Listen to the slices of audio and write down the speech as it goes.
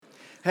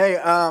Hey,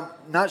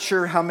 not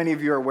sure how many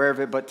of you are aware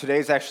of it, but today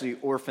is actually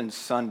Orphan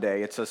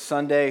Sunday. It's a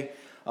Sunday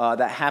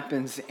that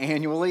happens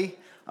annually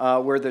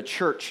where the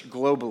church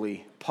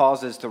globally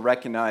pauses to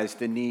recognize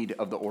the need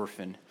of the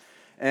orphan.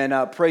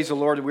 And praise the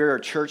Lord, we're a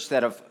church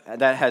that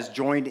has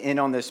joined in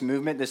on this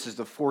movement. This is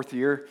the fourth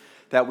year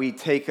that we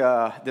take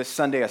this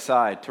Sunday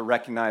aside to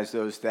recognize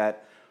those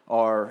that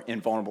are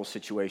in vulnerable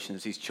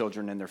situations, these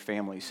children and their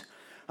families.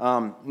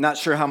 Not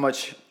sure how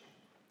much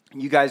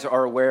you guys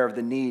are aware of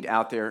the need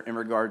out there in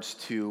regards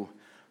to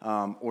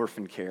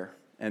orphan care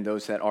and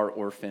those that are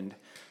orphaned.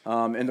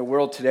 In the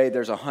world today,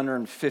 there's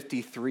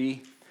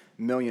 153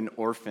 million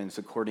orphans,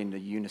 according to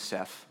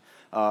UNICEF.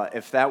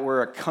 If that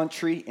were a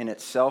country in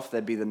itself,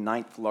 that'd be the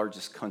 9th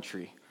largest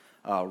country,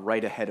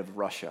 right ahead of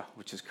Russia,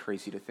 which is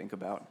crazy to think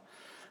about.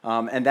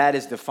 And that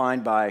is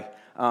defined by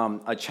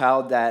a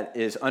child that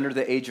is under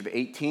the age of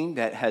 18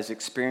 that has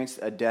experienced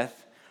a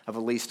death of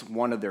at least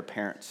one of their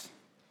parents.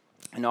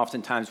 And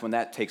oftentimes when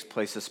that takes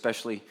place,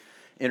 especially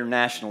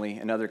internationally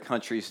in other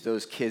countries,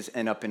 those kids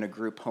end up in a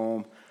group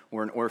home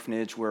or an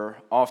orphanage where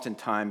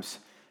oftentimes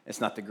it's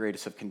not the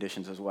greatest of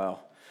conditions as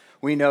well.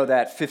 We know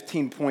that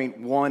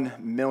 15.1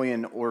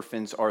 million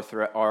orphans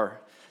are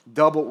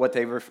double what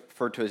they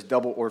refer to as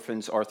double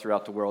orphans are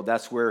throughout the world.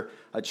 That's where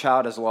a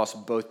child has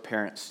lost both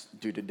parents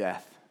due to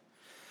death.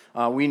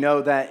 We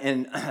know that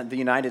in the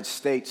United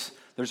States,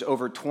 there's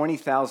over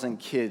 20,000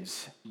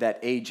 kids that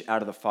age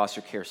out of the foster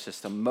care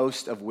system,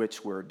 most of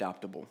which were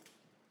adoptable.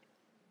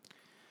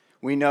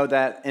 We know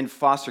that in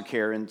foster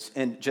care, in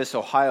just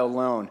Ohio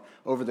alone,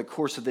 over the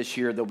course of this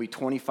year, there'll be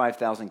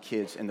 25,000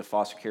 kids in the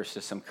foster care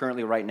system.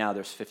 Currently, right now,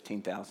 there's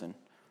 15,000.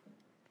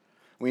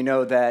 We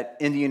know that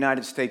in the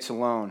United States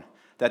alone,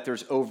 that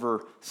there's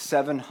over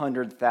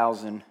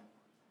 700,000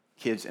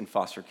 kids in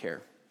foster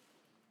care.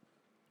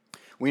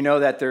 We know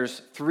that there's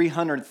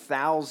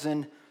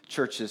 300,000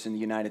 churches in the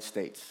United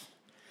States.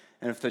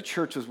 And if the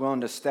church was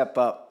willing to step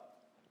up,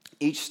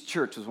 each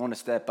church was willing to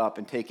step up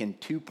and take in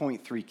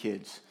 2.3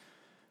 kids,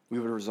 we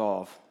would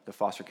resolve the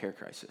foster care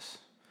crisis.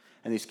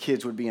 And these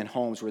kids would be in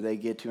homes where they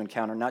get to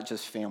encounter not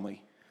just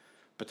family,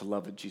 but the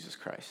love of Jesus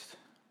Christ.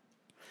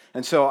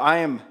 And so I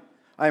am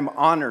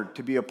honored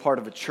to be a part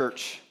of a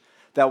church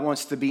that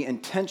wants to be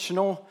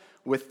intentional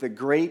with the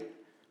great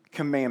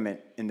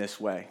commandment in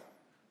this way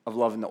of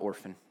loving the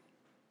orphan,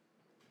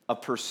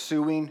 of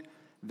pursuing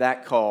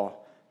that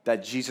call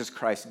that Jesus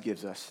Christ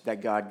gives us,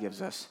 that God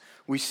gives us.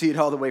 We see it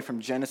all the way from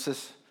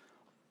Genesis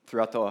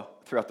throughout the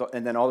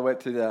and then all the way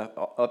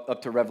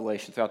up to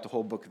Revelation, throughout the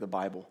whole book of the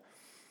Bible.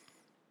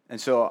 And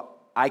so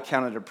I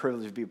count it a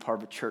privilege to be a part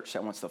of a church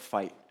that wants to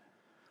fight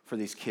for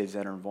these kids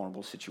that are in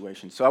vulnerable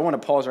situations. So I want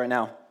to pause right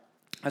now.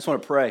 I just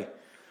want to pray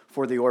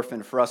for the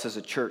orphan, for us as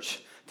a church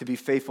to be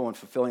faithful in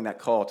fulfilling that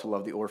call to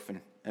love the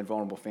orphan and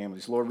vulnerable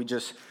families. Lord, we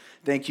just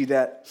thank you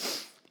that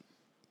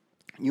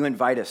you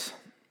invite us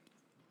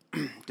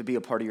to be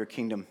a part of your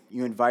kingdom.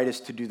 You invite us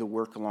to do the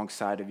work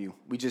alongside of you.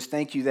 We just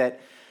thank you that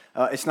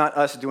it's not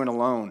us doing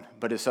alone,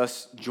 but it's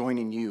us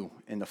joining you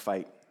in the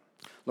fight.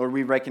 Lord,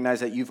 we recognize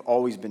that you've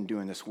always been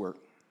doing this work.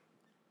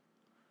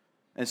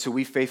 And so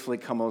we faithfully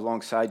come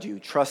alongside you,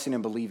 trusting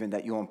and believing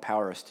that you'll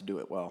empower us to do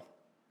it well.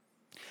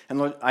 And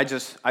Lord,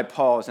 I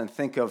pause and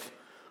think of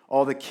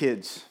all the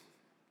kids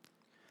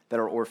that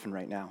are orphaned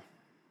right now,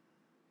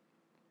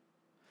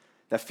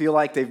 that feel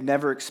like they've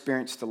never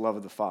experienced the love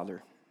of the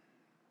Father.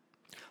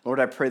 Lord,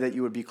 I pray that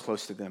you would be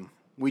close to them.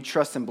 We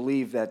trust and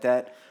believe that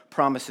that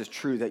promise is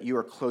true, that you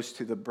are close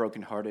to the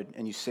brokenhearted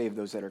and you save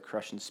those that are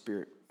crushed in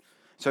spirit.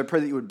 So I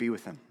pray that you would be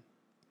with them.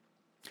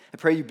 I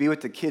pray you be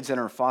with the kids that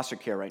are in foster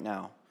care right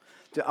now.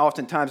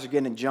 Oftentimes they're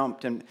getting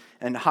jumped and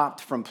hopped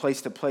from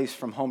place to place,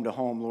 from home to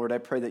home. Lord, I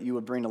pray that you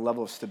would bring a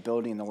level of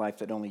stability in the life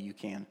that only you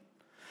can.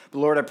 But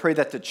Lord, I pray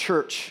that the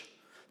church,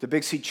 the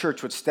Big C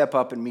Church, would step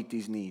up and meet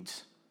these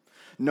needs,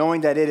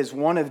 knowing that it is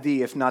one of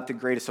the, if not the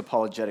greatest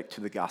apologetic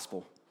to the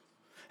gospel.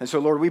 And so,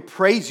 Lord, we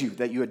praise you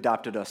that you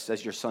adopted us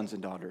as your sons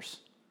and daughters.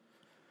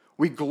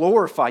 We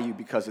glorify you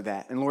because of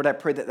that. And Lord, I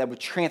pray that that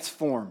would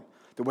transform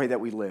the way that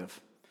we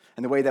live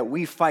and the way that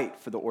we fight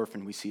for the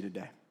orphan we see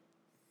today.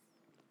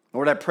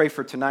 Lord, I pray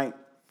for tonight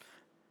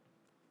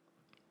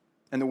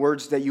and the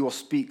words that you will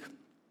speak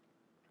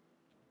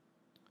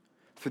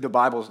through the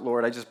Bible,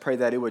 Lord. I just pray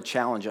that it would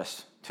challenge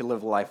us to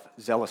live life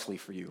zealously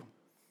for you,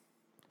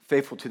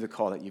 faithful to the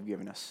call that you've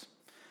given us.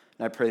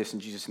 And I pray this in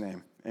Jesus'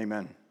 name.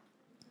 Amen.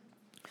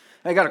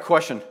 I got a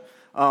question.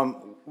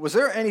 Was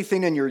there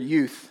anything in your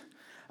youth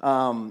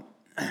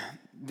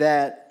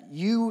that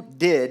you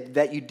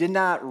did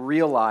not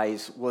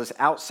realize was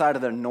outside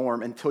of the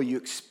norm until you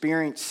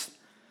experienced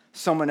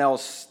someone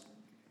else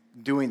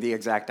doing the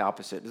exact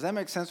opposite? Does that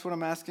make sense what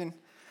I'm asking?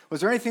 Was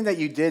there anything that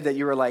you did that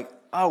you were like,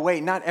 oh,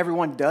 wait, not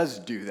everyone does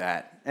do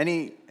that?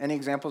 Any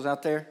examples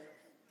out there?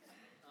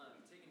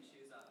 Taking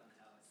shoes off in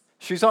the house.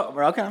 Shoes off?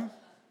 Okay.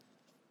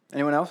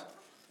 Anyone else?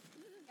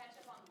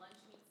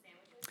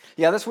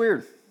 Yeah, that's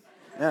weird.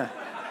 Yeah.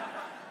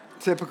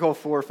 Typical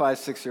 4, 5,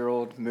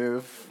 6-year-old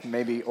move,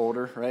 maybe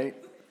older, right?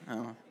 I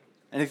don't know.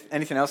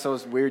 Anything else that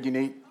was weird,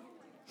 unique?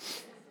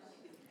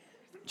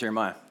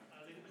 Jeremiah.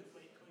 I think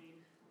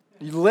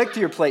You licked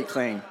your plate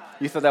clean.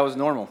 You thought that was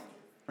normal,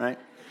 right?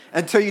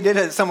 Until you did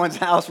it at someone's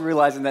house,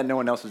 realizing that no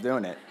one else was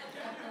doing it.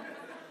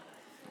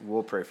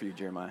 We'll pray for you,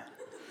 Jeremiah.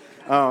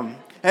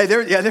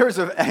 There was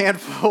a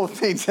handful of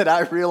things that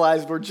I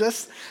realized were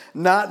just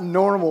not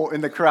normal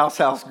in the Krause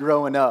house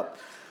growing up.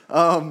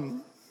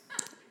 And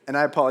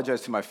I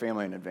apologize to my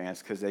family in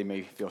advance because they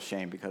may feel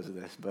shame because of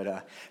this.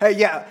 But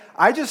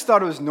I just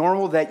thought it was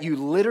normal that you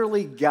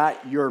literally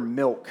got your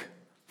milk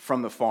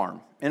from the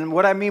farm. And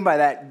what I mean by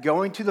that,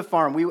 going to the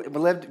farm, we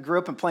grew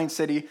up in Plain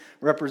City,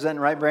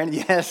 representing, right,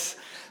 Brandon? Yes.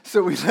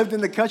 So we lived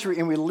in the country,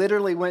 and we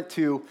literally went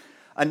to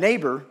a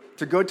neighbor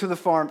to go to the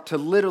farm to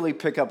literally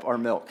pick up our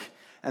milk.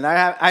 And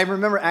I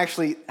remember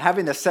actually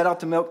having to set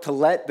out the milk to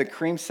let the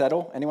cream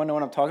settle. Anyone know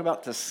what I'm talking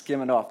about? To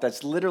skim it off.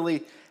 That's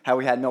literally how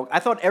we had milk. I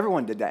thought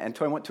everyone did that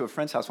until I went to a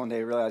friend's house one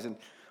day realizing,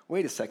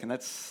 wait a second,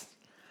 that's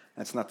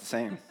not the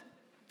same.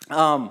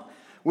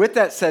 With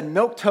that said,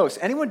 milk toast.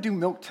 Anyone do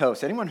milk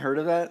toast? Anyone heard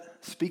of that?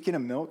 Speaking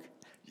of milk.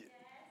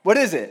 What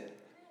is it?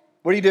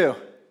 What do you do?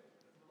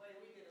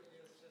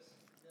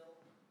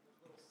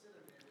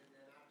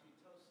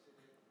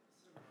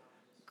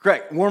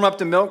 Correct. Warm up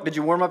the milk. Did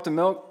you warm up the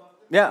milk?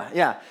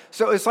 Yeah.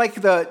 So it's like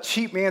the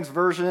cheap man's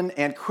version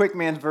and quick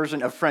man's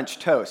version of French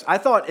toast. I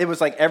thought it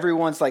was like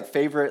everyone's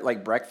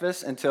favorite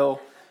breakfast until,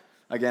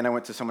 again, I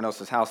went to someone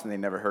else's house and they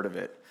never heard of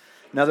it.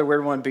 Another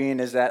weird one being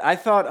is that I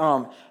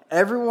thought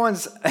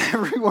everyone's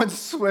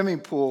swimming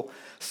pool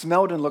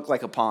smelled and looked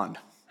like a pond.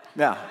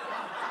 Yeah.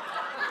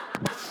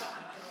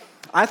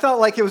 I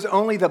thought it was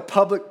only the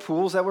public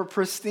pools that were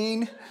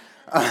pristine.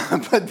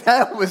 But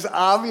that was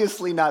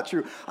obviously not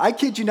true. I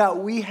kid you not,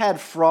 we had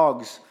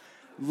frogs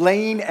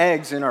laying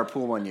eggs in our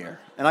pool one year,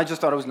 and I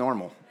just thought it was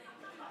normal.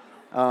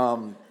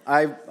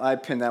 I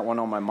pinned that one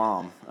on my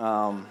mom.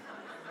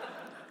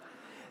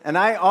 And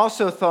I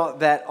also thought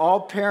that all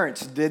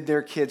parents did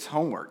their kids'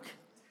 homework.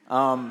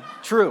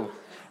 True.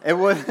 It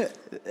was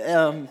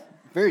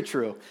very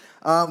true.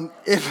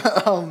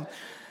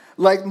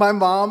 My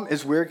mom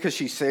is weird because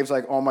she saves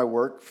all my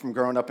work from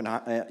growing up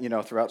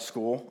in throughout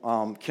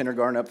school,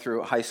 kindergarten up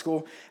through high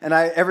school. And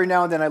every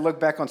now and then I look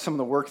back on some of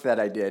the work that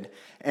I did,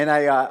 and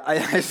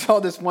I saw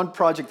this one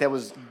project that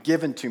was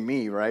given to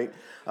me, right,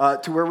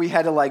 to where we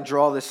had to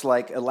draw this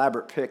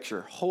elaborate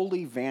picture.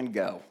 Holy Van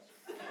Gogh.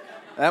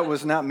 That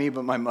was not me,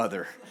 but my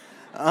mother.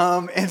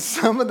 And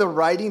some of the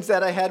writings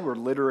that I had were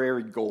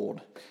literary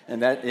gold,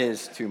 and that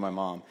is to my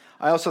mom.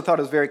 I also thought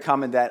it was very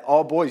common that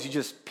all boys, you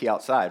just pee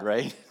outside,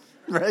 right?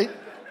 Right?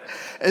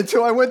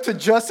 Until I went to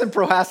Justin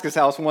Prohaska's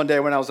house one day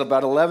when I was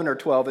about 11 or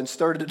 12 and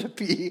started to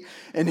pee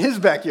in his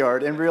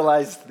backyard and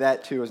realized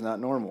that too is not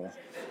normal.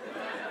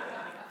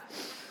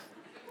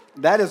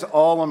 That is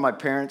all on my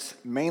parents,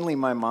 mainly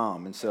my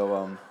mom, and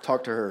so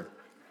talk to her.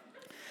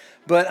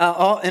 But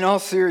in all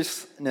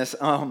seriousness,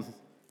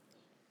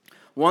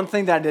 one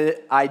thing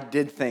that I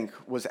did think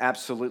was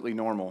absolutely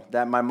normal,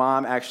 that my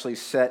mom actually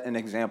set an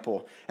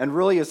example and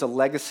really is a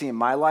legacy in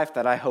my life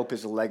that I hope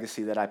is a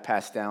legacy that I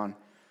pass down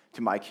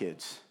to my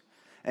kids.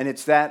 And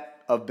it's that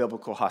of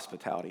biblical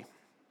hospitality.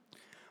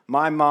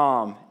 My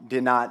mom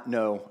did not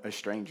know a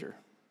stranger.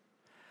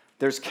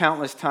 There's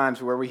countless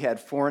times where we had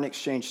foreign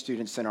exchange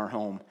students in our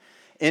home,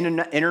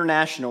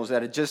 internationals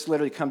that had just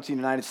literally come to the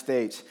United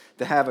States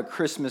to have a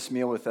Christmas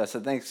meal with us, a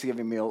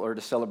Thanksgiving meal, or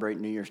to celebrate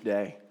New Year's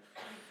Day.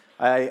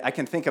 I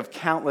can think of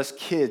countless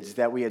kids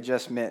that we had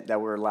just met that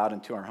were allowed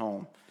into our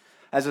home.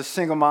 As a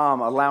single mom,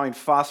 allowing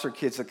foster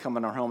kids to come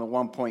in our home at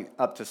one point,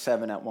 up to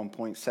 7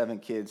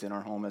 kids in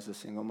our home as a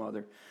single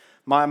mother.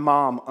 My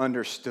mom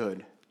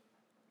understood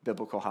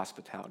biblical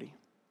hospitality.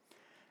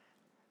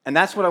 And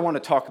that's what I want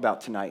to talk about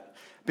tonight.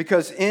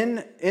 Because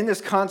in this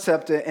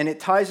concept, and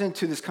it ties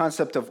into this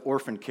concept of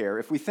orphan care,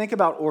 if we think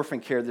about orphan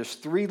care, there's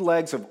 3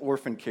 legs of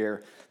orphan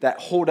care that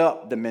hold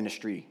up the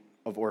ministry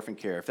of orphan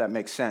care, if that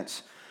makes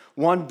sense.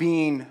 One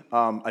being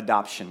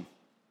adoption.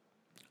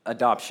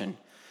 Adoption.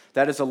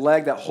 That is a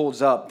leg that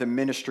holds up the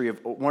ministry of,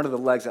 one of the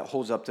legs that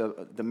holds up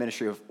the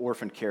ministry of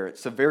orphan care.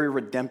 It's a very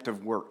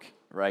redemptive work,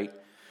 right?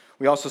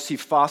 We also see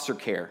foster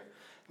care.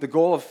 The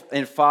goal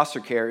in foster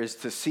care is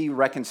to see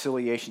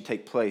reconciliation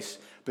take place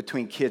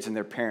between kids and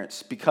their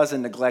parents because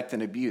of neglect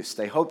and abuse.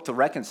 They hope to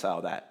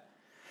reconcile that.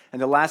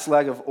 And the last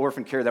leg of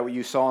orphan care that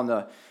you saw in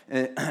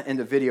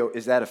the video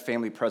is that of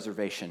family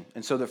preservation.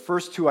 And so the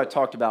first 2 I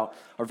talked about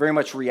are very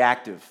much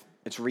reactive.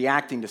 It's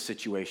reacting to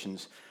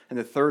situations. And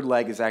the third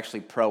leg is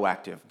actually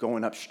proactive,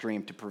 going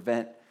upstream to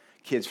prevent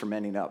kids from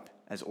ending up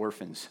as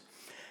orphans.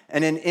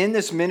 And in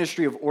this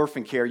ministry of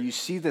orphan care, you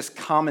see this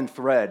common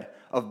thread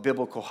of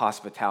biblical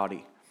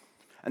hospitality.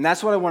 And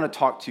that's what I want to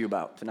talk to you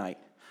about tonight.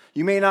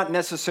 You may not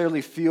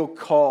necessarily feel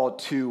called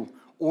to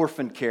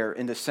orphan care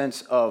in the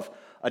sense of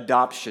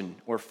adoption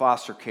or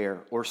foster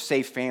care or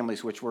safe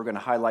families, which we're going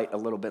to highlight a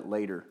little bit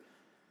later.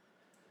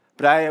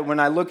 But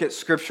when I look at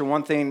Scripture,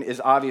 one thing is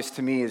obvious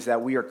to me is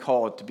that we are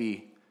called to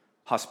be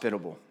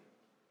hospitable.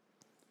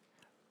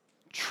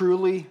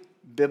 Truly,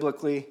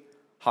 biblically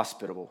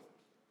hospitable.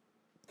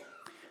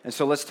 And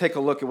so let's take a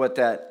look at what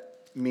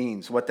that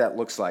means, what that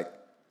looks like.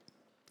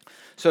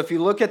 So if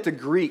you look at the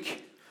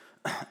Greek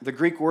the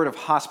Greek word of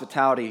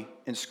hospitality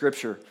in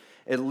Scripture,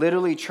 it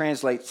literally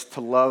translates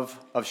to love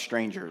of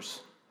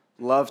strangers,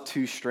 love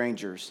to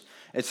strangers.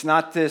 It's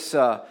not this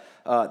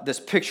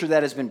picture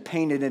that has been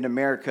painted in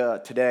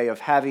America today of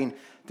having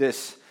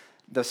this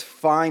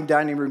fine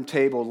dining room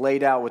table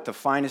laid out with the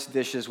finest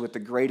dishes, with the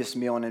greatest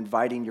meal, and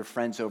inviting your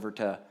friends over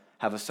to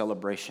have a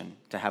celebration,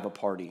 to have a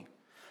party,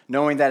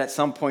 knowing that at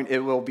some point it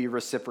will be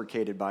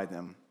reciprocated by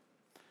them.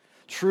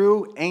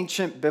 True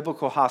ancient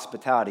biblical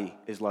hospitality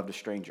is love to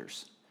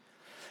strangers.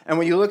 And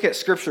when you look at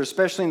Scripture,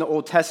 especially in the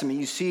Old Testament,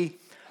 you see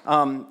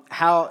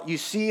how you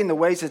see in the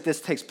ways that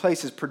this takes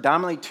place is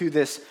predominantly to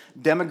this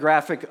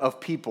demographic of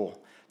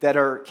people that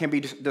can be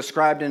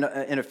described in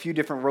a few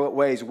different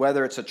ways,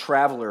 whether it's a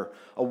traveler,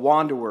 a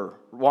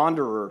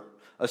wanderer,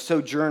 a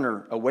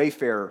sojourner, a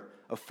wayfarer,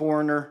 a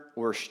foreigner,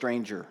 or a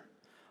stranger.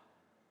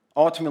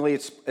 Ultimately,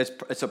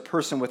 it's a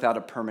person without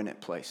a permanent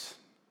place.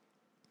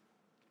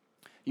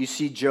 You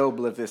see Job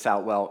live this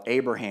out well,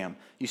 Abraham.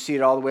 You see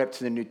it all the way up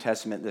to the New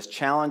Testament, this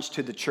challenge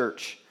to the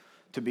church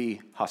to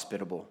be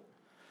hospitable,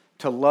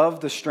 to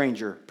love the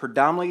stranger,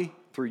 predominantly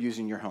through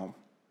using your home.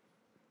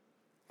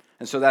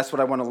 And so that's what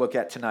I want to look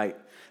at tonight.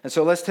 And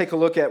so we're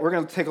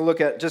going to take a look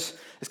at just,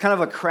 it's kind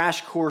of a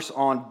crash course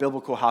on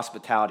biblical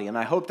hospitality. And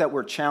I hope that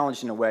we're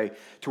challenged in a way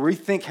to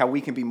rethink how we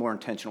can be more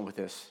intentional with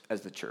this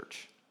as the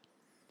church.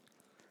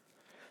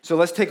 So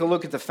let's take a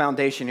look at the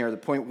foundation here, the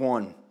point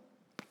 1.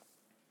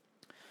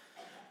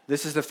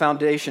 This is the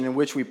foundation in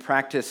which we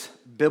practice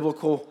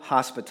biblical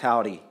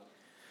hospitality.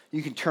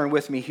 You can turn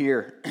with me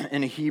here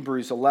in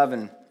Hebrews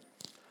 11,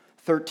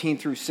 13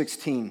 through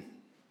 16.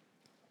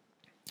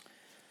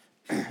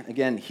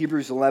 Again,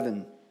 Hebrews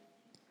 11,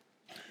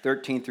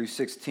 13 through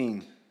 16.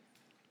 It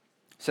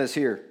says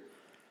here,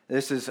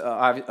 this is,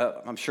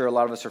 I'm sure a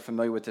lot of us are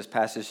familiar with this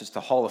passage. It's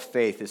the Hall of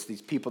Faith. It's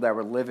these people that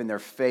were living their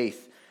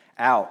faith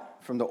out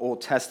from the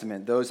Old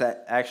Testament, those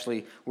that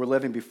actually were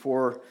living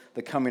before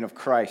the coming of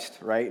Christ,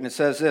 right? And it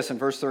says this in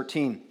verse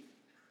 13.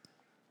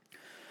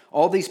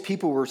 All these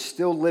people were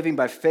still living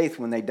by faith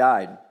when they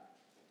died.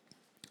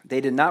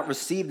 They did not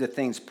receive the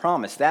things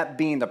promised, that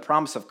being the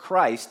promise of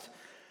Christ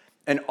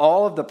and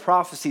all of the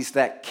prophecies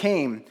that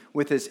came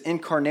with his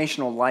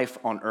incarnational life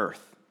on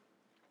earth.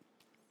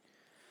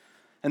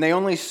 And they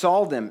only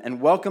saw them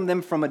and welcomed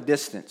them from a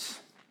distance.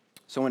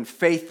 So in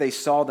faith they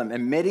saw them,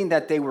 admitting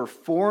that they were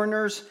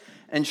foreigners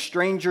and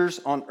strangers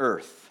on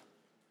earth.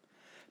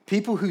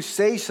 People who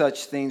say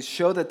such things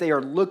show that they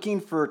are looking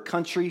for a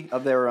country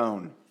of their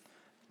own.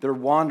 They're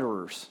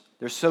wanderers,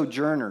 they're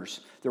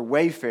sojourners, they're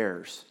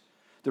wayfarers,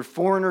 they're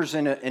foreigners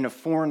in a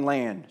foreign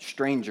land,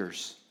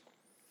 strangers.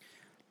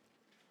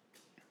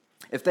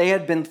 If they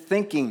had been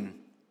thinking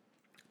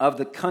of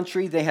the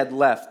country they had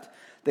left,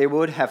 they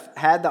would have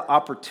had the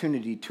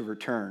opportunity to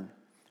return.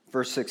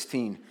 Verse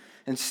 16.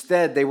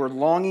 Instead, they were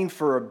longing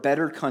for a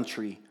better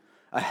country,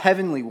 a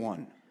heavenly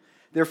one.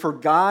 Therefore,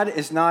 God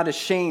is not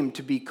ashamed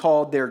to be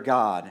called their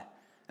God.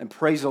 And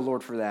praise the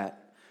Lord for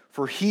that.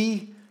 For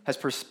he has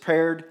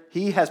prepared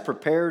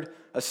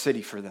a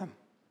city for them.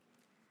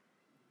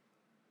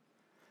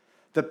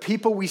 The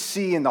people we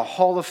see in the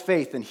Hall of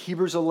Faith in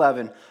Hebrews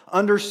 11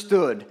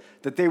 understood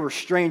that they were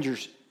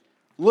strangers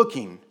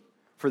looking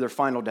for their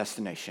final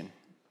destination.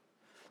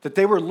 That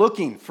they were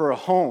looking for a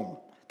home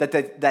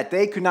that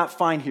they could not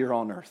find here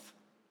on earth.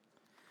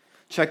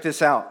 Check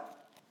this out.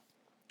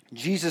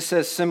 Jesus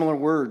says similar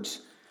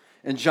words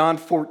in John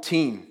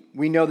 14.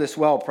 We know this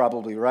well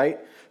probably, right?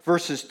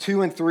 Verses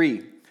 2 and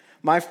 3.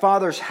 My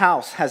Father's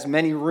house has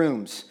many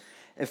rooms.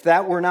 If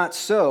that were not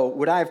so,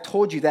 would I have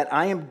told you that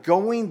I am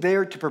going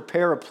there to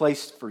prepare a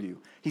place for you?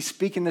 He's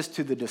speaking this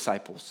to the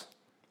disciples.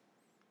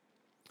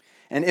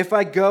 And if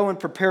I go and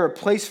prepare a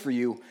place for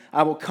you,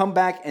 I will come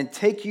back and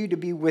take you to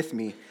be with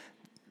me,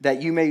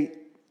 that you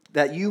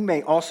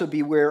may also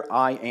be where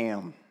I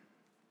am.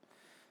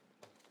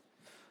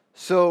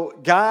 So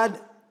God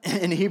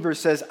in Hebrews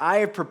says, I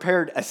have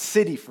prepared a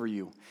city for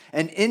you.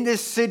 And in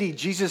this city,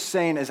 Jesus is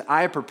saying is,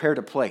 I have prepared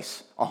a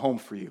place, a home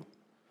for you.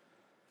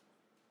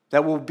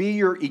 That will be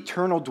your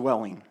eternal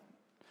dwelling.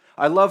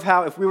 I love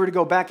how if we were to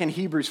go back in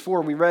Hebrews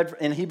 4, we read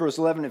in Hebrews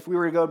 11, if we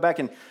were to go back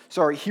in,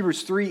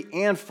 Hebrews 3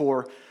 and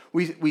 4,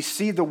 we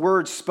see the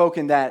words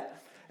spoken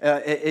that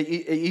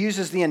it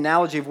uses the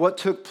analogy of what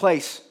took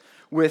place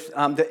with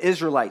the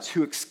Israelites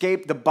who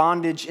escaped the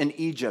bondage in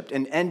Egypt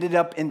and ended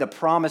up in the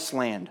promised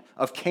land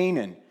of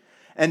Canaan.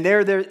 And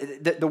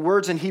the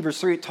words in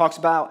Hebrews 3, it talks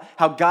about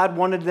how God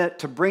wanted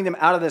to bring them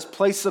out of this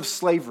place of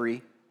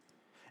slavery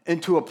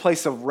into a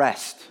place of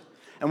rest.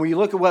 And when you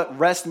look at what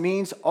rest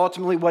means,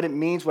 ultimately what it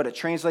means, what it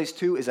translates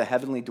to, is a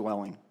heavenly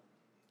dwelling.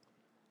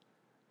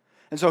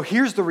 And so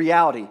here's the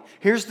reality.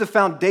 Here's the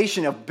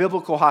foundation of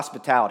biblical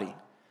hospitality,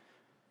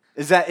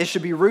 is that it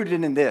should be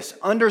rooted in this,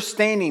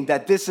 understanding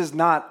that this is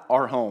not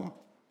our home.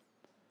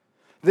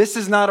 This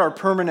is not our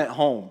permanent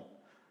home.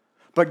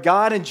 But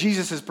God and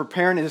Jesus is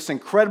preparing this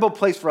incredible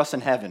place for us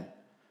in heaven.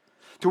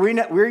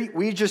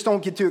 We just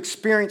don't get to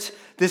experience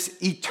this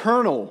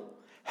eternal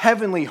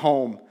heavenly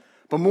home.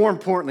 But more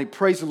importantly,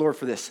 praise the Lord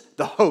for this,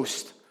 the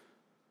host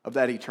of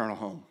that eternal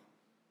home.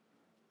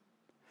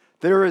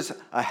 There is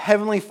a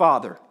heavenly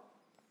Father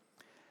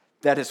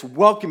that is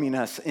welcoming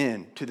us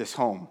in to this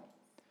home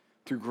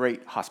through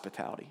great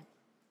hospitality.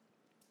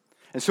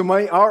 And so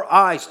our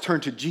eyes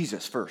turn to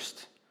Jesus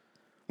first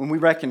when we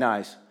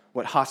recognize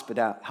what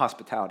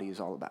hospitality is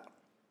all about.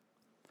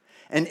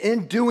 And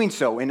in doing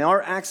so, in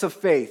our acts of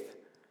faith,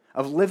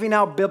 of living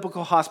out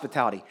biblical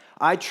hospitality,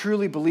 I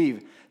truly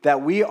believe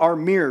that we are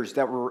mirrors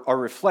that are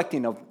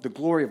reflecting of the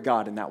glory of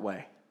God in that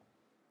way.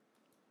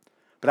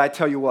 But I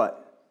tell you what,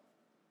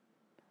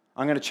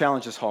 I'm going to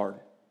challenge this hard.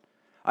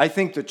 I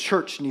think the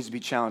church needs to be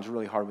challenged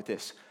really hard with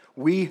this.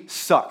 We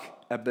suck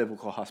at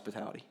biblical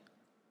hospitality.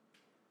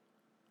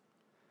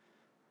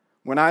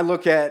 When I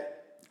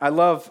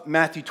love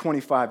Matthew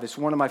 25. It's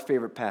one of my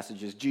favorite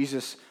passages.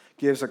 Jesus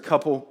gives a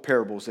couple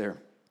parables there.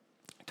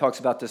 He talks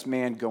about this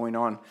man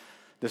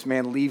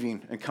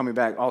leaving and coming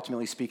back,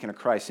 ultimately speaking of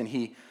Christ. And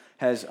he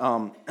has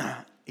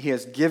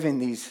given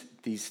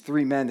these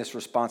three men this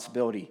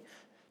responsibility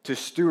to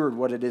steward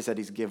what it is that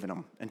he's given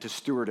them and to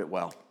steward it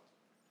well.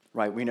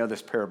 Right? We know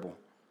this parable.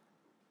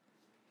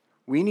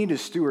 We need to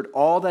steward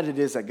all that it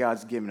is that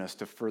God's given us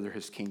to further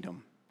his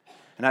kingdom.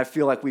 And I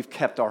feel like we've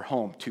kept our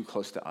home too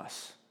close to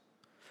us.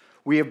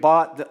 We have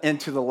bought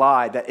into the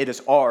lie that it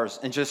is ours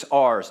and just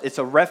ours. It's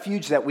a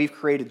refuge that we've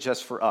created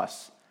just for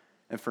us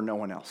and for no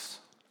one else.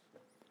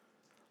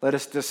 Let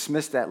us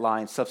dismiss that lie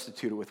and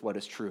substitute it with what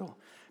is true.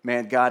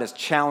 Man, God has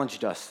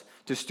challenged us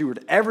to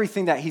steward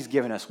everything that he's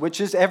given us,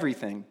 which is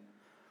everything,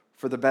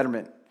 for the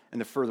betterment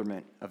and the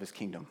furtherment of his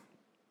kingdom.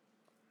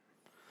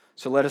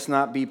 So let us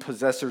not be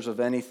possessors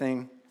of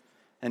anything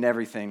and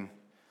everything,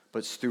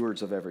 but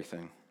stewards of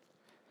everything.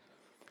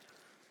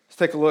 Let's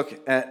take a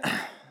look at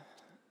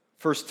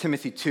 1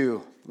 Timothy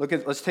 2.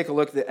 Let's take a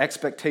look at the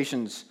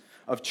expectations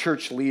of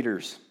church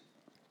leaders.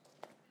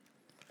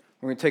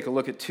 We're going to take a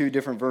look at two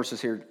different verses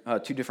here,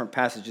 two different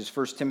passages.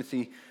 1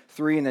 Timothy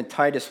 3 and then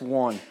Titus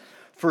 1.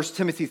 1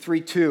 Timothy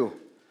 3:2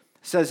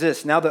 says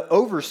this, "Now the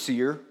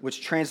overseer,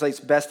 which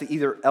translates best to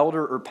either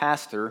elder or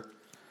pastor,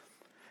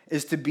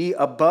 is to be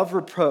above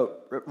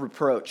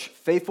reproach,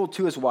 faithful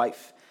to his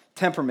wife,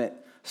 temperate,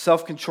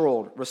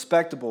 self-controlled,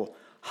 respectable,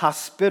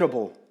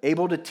 hospitable,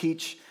 able to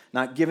teach,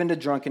 not given to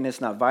drunkenness,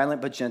 not violent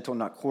but gentle,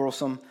 not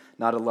quarrelsome,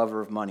 not a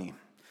lover of money."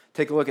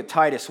 Take a look at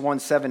Titus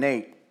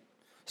 1:7-8.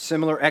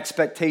 Similar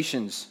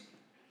expectations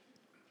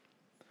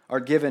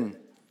are given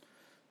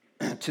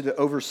to the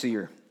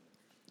overseer.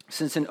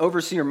 Since an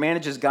overseer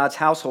manages God's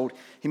household,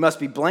 he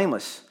must be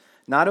blameless,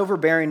 not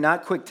overbearing,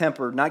 not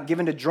quick-tempered, not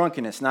given to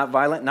drunkenness, not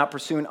violent, not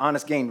pursuing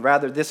honest gain.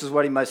 Rather, this is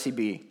what he must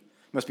be. He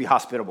must be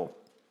hospitable.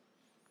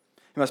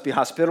 He must be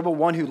hospitable,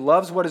 one who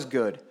loves what is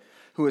good,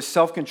 who is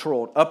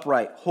self-controlled,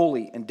 upright,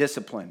 holy, and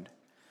disciplined.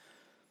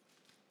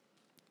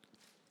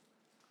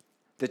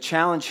 The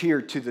challenge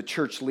here to the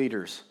church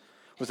leaders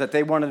was that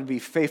they wanted to be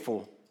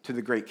faithful to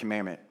the Great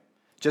Commandment,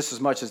 just as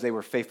much as they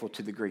were faithful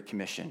to the Great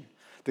Commission.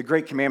 The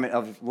Great Commandment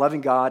of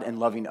loving God and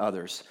loving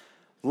others.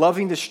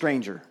 Loving the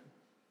stranger,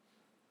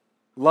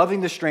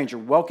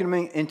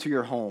 welcoming into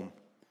your home.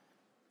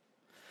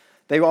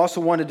 They also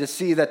wanted to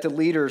see that the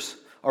leaders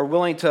are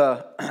willing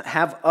to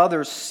have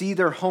others see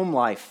their home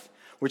life,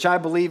 which I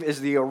believe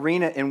is the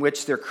arena in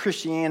which their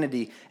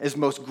Christianity is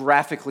most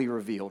graphically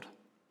revealed.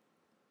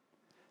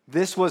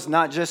 This was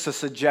not just a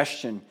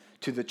suggestion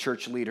to the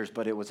church leaders,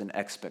 but it was an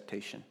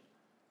expectation.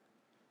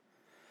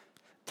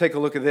 Take a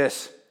look at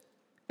this.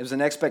 It was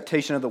an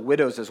expectation of the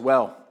widows as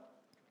well.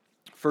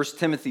 1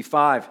 Timothy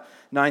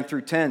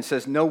 5:9-10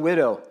 says, "No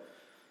widow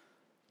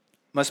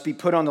must be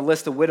put on the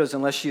list of widows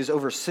unless she is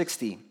over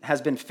 60,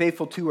 has been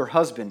faithful to her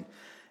husband,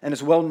 and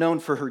is well known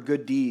for her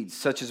good deeds,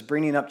 such as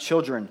bringing up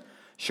children,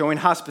 showing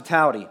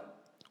hospitality,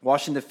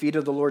 washing the feet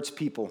of the Lord's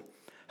people,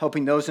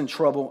 helping those in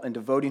trouble, and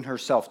devoting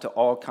herself to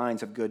all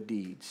kinds of good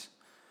deeds."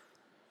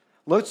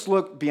 Let's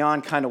look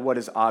beyond kind of what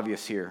is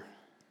obvious here.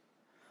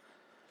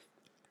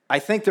 I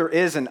think there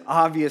is an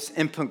obvious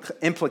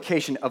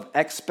implication of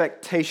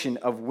expectation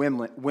of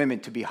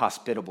women to be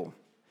hospitable,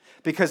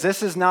 because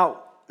this is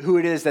not who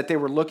it is that they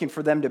were looking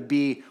for them to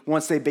be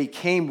once they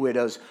became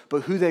widows,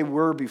 but who they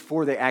were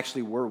before they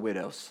actually were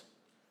widows.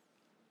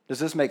 Does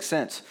this make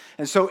sense?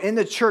 And so in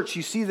the church,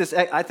 you see this.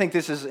 I think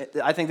this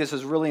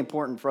is really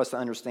important for us to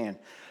understand.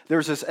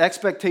 There's this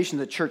expectation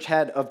the church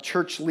had of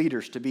church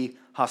leaders to be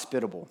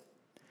hospitable.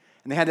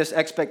 And they had this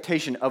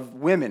expectation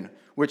of women,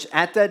 which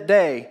at that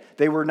day,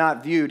 they were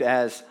not viewed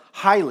as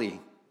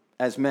highly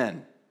as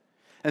men.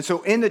 And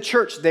so in the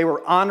church, they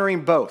were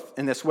honoring both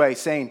in this way,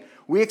 saying,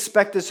 we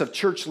expect this of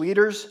church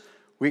leaders,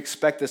 we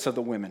expect this of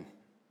the women.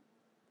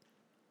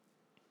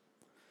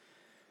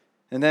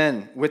 And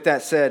then, with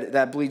that said,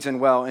 that bleeds in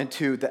well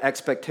into the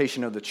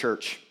expectation of the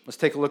church. Let's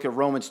take a look at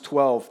Romans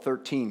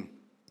 12:13.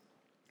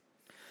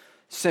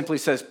 Simply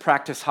says,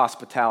 practice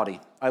hospitality.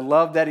 I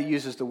love that it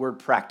uses the word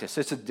practice.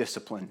 It's a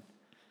discipline.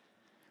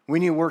 We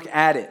need to work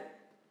at it.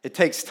 It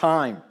takes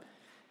time.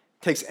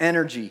 It takes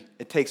energy.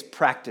 It takes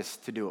practice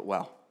to do it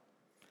well.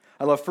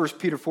 I love 1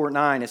 Peter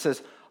 4:9. It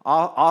says,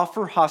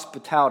 offer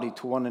hospitality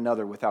to one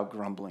another without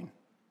grumbling.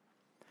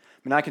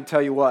 mean, I can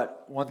tell you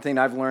what, one thing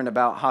I've learned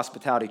about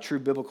hospitality, true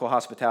biblical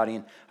hospitality,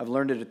 and I've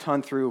learned it a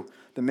ton through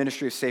the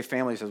ministry of Safe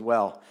Families as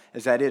well,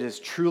 is that it is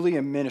truly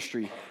a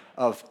ministry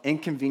of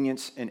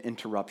inconvenience and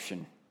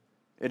interruption.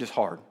 It is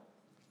hard.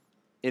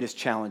 It is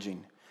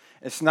challenging.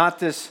 It's not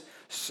this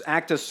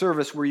act of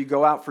service where you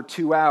go out for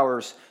 2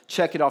 hours,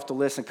 check it off the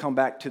list, and come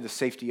back to the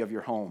safety of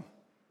your home.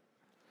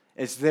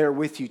 It's there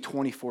with you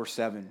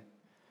 24/7.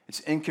 It's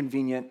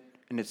inconvenient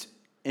and it's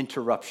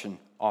interruption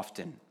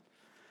often.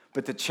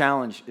 But the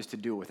challenge is to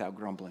do it without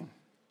grumbling.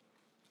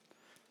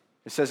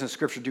 It says in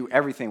Scripture, do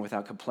everything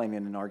without complaining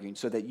and arguing,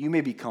 so that you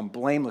may become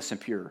blameless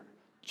and pure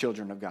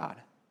children of God.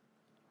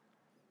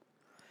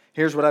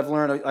 Here's what I've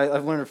learned.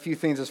 I've learned a few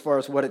things as far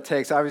as what it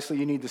takes. Obviously,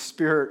 you need the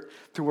Spirit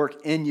to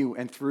work in you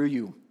and through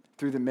you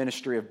through the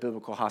ministry of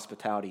biblical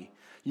hospitality.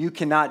 You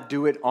cannot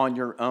do it on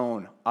your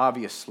own,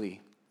 obviously.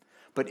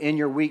 But in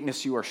your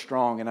weakness, you are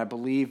strong. And I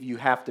believe you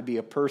have to be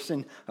a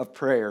person of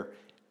prayer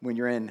when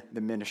you're in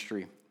the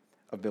ministry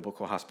of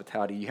biblical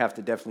hospitality. You have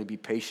to definitely be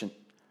patient.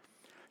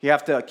 You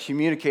have to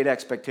communicate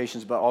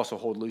expectations, but also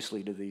hold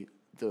loosely to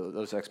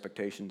those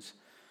expectations.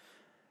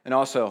 And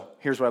also,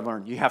 here's what I've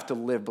learned. You have to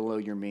live below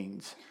your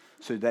means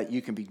so that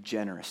you can be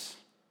generous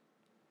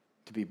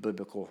to be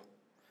biblical,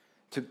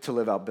 to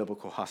live out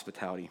biblical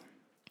hospitality.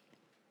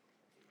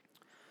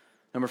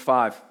 Number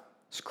 5,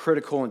 it's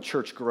critical in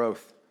church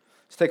growth.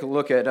 Let's take a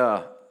look at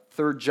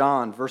 3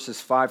 John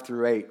verses 5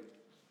 through 8.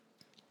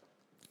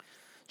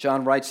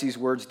 John writes these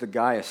words to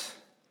Gaius.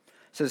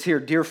 It says here,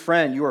 "Dear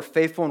friend, you are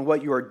faithful in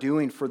what you are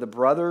doing for the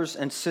brothers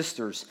and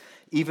sisters,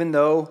 even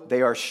though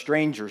they are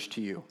strangers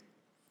to you,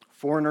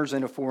 foreigners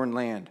in a foreign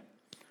land.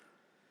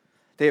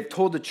 They have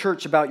told the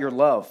church about your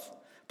love.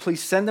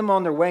 Please send them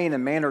on their way in a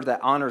manner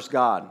that honors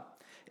God.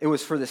 It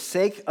was for the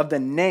sake of the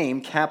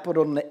name,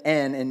 capital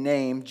N in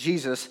name,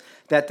 Jesus,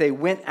 that they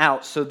went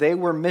out, so they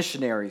were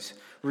missionaries,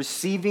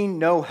 receiving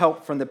no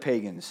help from the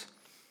pagans.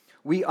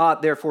 We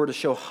ought, therefore, to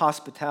show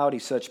hospitality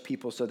to such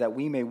people so that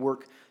we may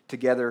work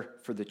together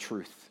for the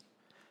truth."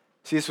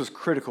 See, this was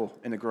critical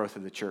in the growth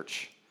of the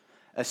church,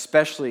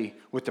 especially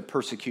with the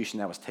persecution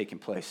that was taking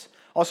place.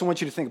 Also, I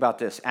want you to think about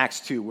this.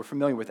 Acts 2. We're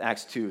familiar with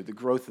Acts 2, the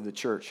growth of the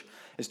church.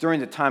 It's during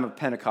the time of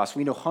Pentecost.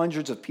 We know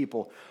hundreds of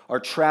people are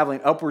traveling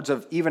upwards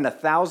of even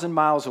 1,000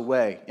 miles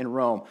away in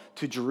Rome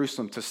to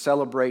Jerusalem to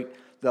celebrate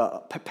the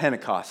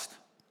Pentecost,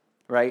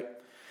 right?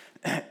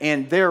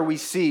 And there we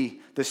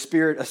see the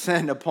Spirit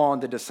ascend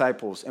upon the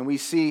disciples. And we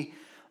see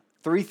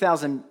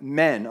 3,000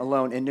 men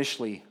alone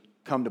initially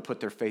come to put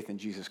their faith in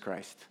Jesus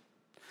Christ.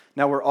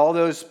 Now, were all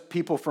those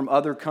people from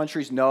other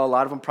countries? No, a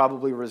lot of them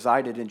probably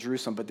resided in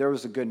Jerusalem, but there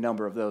was a good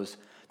number of those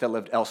that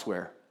lived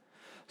elsewhere.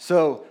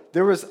 So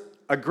there was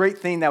a great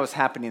thing that was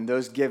happening,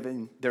 those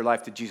giving their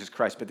life to Jesus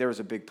Christ, but there was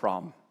a big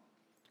problem.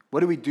 What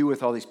do we do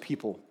with all these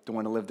people that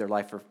want to live their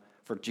life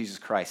for Jesus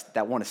Christ,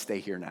 that want to stay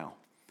here now?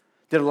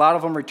 Did a lot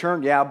of them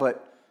return? Yeah,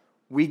 but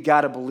we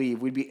got to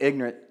believe, we'd be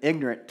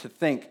ignorant to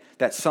think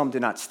that some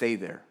did not stay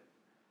there.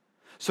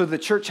 So the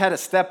church had to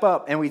step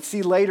up, and we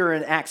see later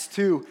in Acts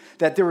 2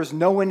 that there was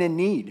no one in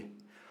need.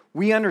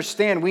 We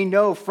understand, we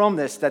know from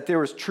this that there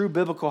was true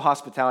biblical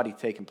hospitality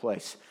taking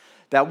place.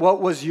 That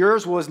what was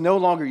yours was no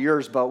longer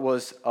yours, but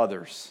was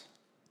others.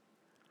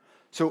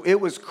 So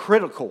it was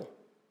critical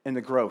in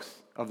the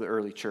growth of the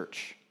early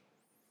church,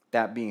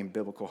 that being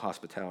biblical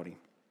hospitality.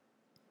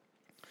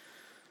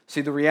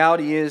 See, the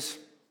reality is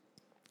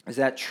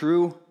that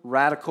true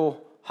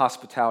radical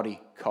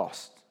hospitality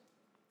costs.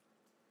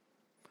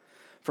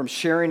 From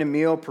sharing a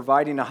meal,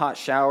 providing a hot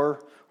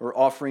shower, or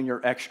offering your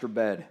extra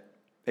bed,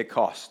 it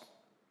costs.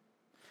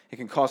 It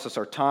can cost us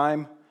our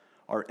time,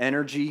 our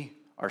energy,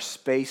 our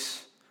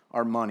space,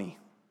 our money.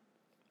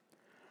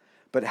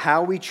 But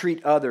how we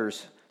treat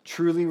others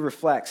truly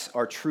reflects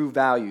our true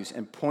values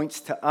and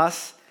points to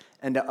us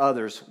and to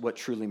others what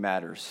truly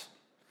matters.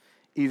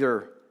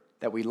 Either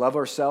that we love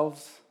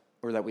ourselves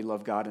or that we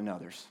love God and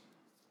others.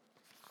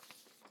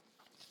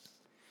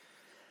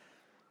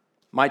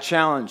 My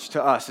challenge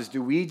to us is,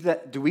 do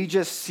we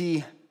just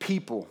see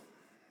people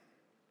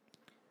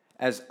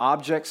as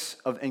objects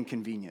of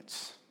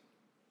inconvenience,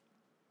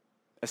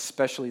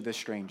 especially the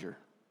stranger?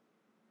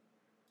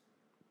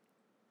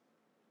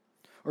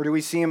 Or do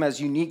we see them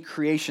as unique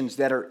creations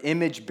that are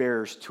image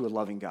bearers to a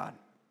loving God?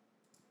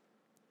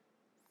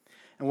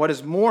 And what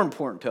is more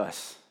important to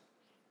us,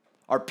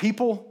 our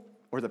people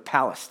or the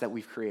palace that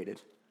we've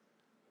created?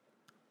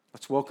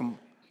 Let's welcome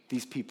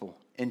these people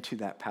into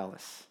that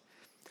palace.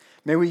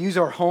 May we use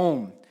our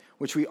home,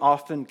 which we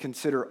often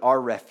consider our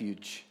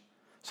refuge,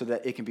 so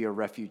that it can be a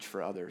refuge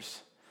for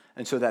others,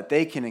 and so that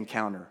they can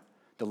encounter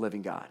the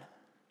living God.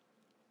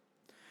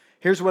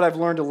 Here's what I've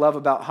learned to love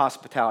about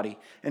hospitality.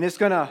 And it's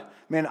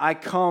I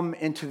come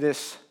into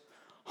this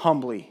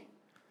humbly.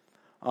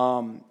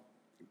 God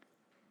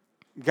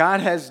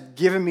has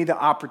given me the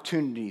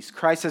opportunities.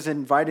 Christ has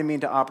invited me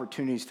into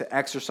opportunities to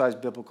exercise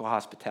biblical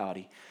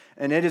hospitality.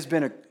 And it's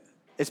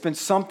been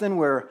something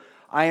where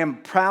I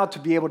am proud to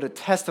be able to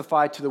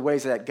testify to the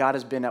ways that God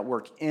has been at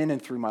work in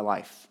and through my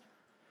life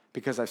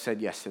because I've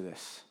said yes to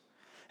this.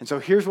 And so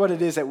here's what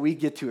it is that we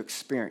get to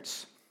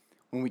experience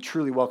when we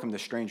truly welcome the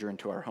stranger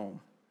into our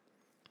home.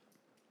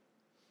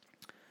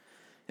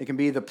 It can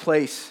be the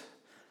place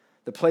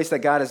that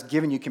God has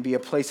given you can be a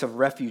place of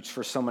refuge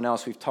for someone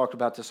else. We've talked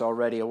about this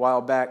already. A while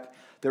back,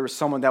 there was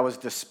someone that was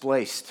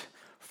displaced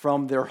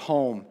from their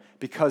home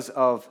because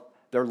of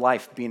their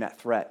life being at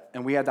threat.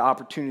 And we had the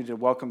opportunity to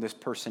welcome this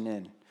person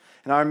in.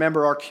 And I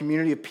remember our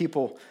community of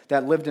people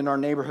that lived in our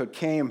neighborhood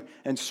came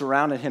and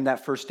surrounded him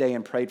that first day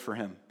and prayed for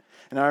him.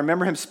 And I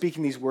remember him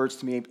speaking these words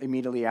to me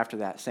immediately after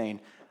that, saying,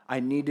 I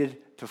needed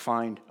to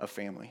find a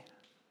family.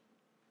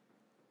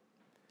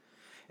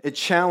 It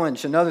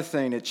challenges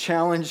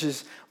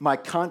my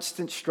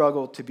constant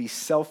struggle to be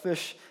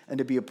selfish and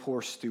to be a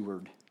poor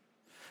steward.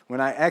 When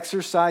I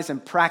exercise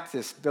and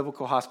practice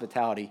biblical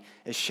hospitality,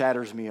 it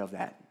shatters me of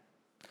that.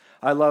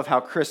 I love how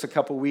Chris a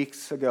couple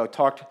weeks ago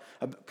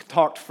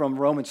talked from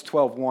Romans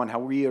 12:1, how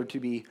we are to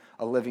be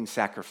a living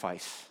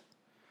sacrifice.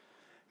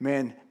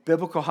 Man,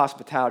 biblical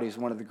hospitality is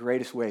one of the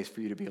greatest ways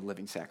for you to be a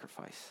living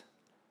sacrifice.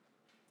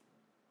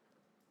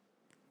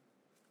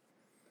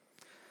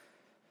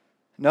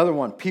 Another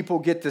one, people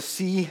get to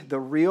see the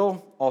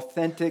real,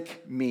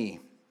 authentic me.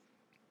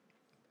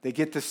 They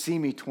get to see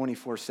me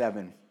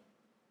 24/7.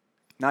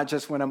 Not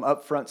just when I'm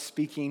up front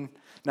speaking,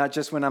 not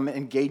just when I'm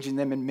engaging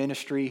them in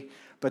ministry,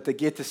 but they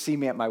get to see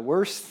me at my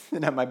worst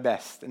and at my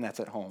best, and that's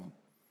at home.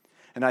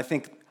 And I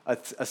think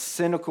a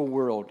cynical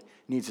world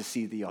needs to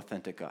see the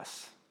authentic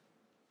us.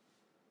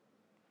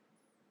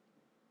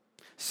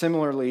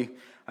 Similarly,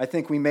 I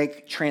think we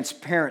make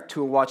transparent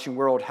to a watching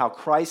world how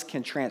Christ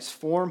can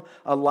transform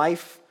a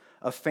life,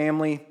 a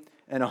family,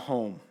 and a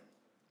home.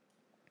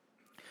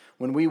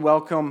 When we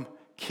welcome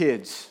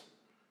kids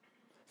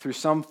through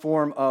some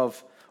form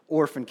of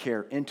orphan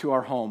care into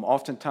our home,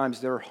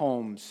 oftentimes their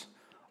homes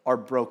are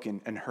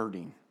broken and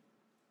hurting.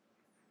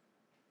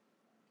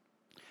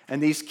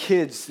 And these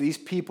kids, these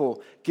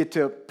people get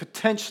to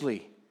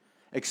potentially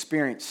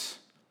experience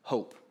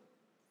hope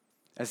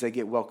as they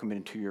get welcomed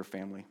into your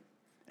family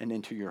and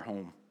into your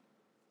home.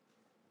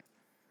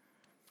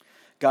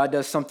 God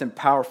does something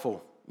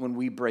powerful when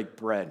we break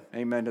bread.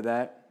 Amen to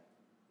that.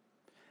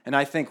 And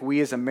I think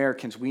we as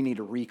Americans, we need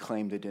to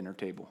reclaim the dinner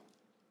table.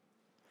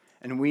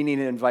 And we need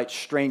to invite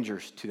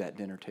strangers to that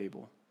dinner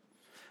table.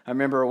 I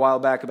remember a while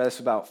back,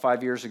 about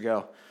 5 years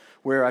ago,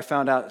 where I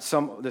found out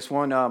this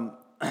one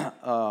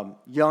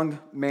young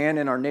man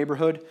in our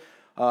neighborhood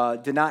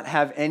did not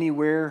have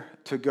anywhere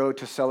to go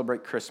to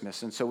celebrate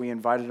Christmas. And so we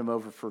invited him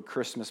over for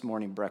Christmas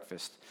morning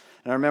breakfast.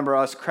 And I remember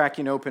us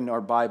cracking open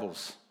our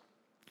Bibles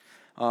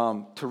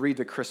to read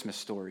the Christmas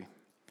story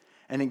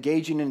and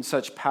engaging in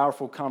such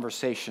powerful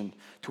conversation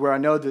to where I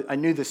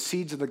knew the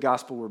seeds of the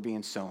gospel were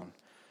being sown,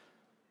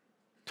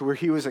 to where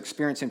he was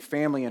experiencing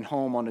family and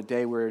home on a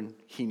day where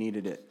he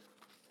needed it.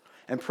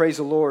 And praise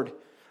the Lord,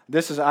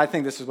 I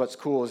think this is what's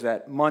cool, is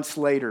that months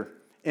later,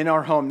 in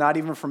our home, not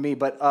even for me,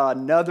 but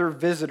another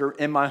visitor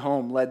in my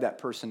home led that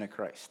person to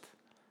Christ.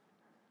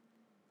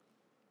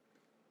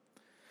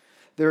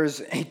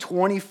 There's a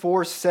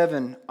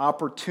 24/7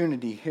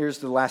 opportunity. Here's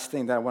the last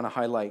thing that I want to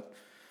highlight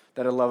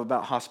that I love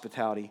about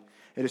hospitality.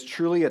 It is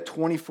truly a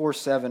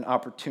 24/7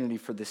 opportunity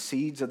for the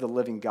seeds of the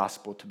living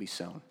gospel to be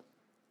sown.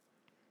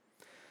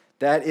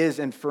 That is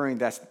inferring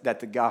that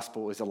the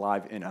gospel is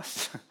alive in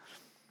us.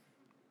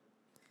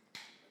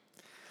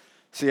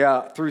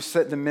 So through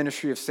the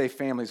ministry of Safe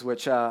Families,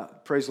 which,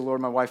 praise the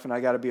Lord, my wife and I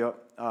got to be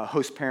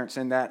host parents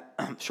in that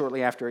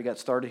shortly after I got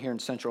started here in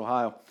Central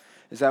Ohio,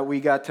 is that we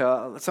got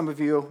to, some of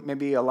you,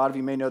 maybe a lot of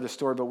you may know the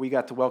story, but we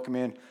got to welcome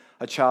in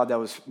a child that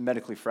was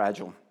medically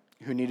fragile,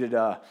 who needed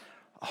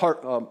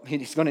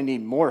he's going to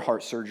need more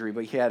heart surgery,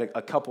 but he had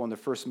a couple in the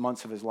first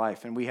months of his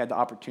life, and we had the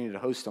opportunity to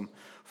host him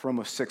for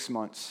almost 6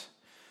 months.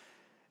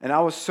 And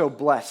I was so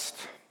blessed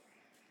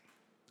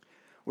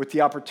with the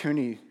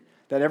opportunity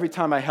that every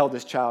time I held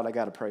this child, I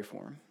got to pray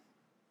for him.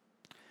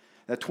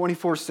 That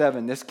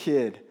 24/7, this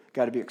kid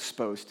got to be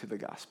exposed to the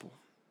gospel.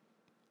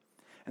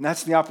 And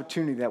that's the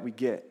opportunity that we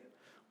get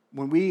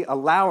when we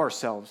allow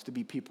ourselves to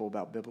be people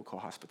about biblical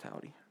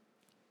hospitality.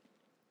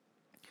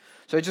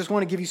 So I just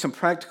want to give you some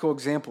practical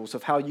examples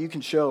of how you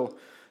can show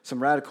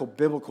some radical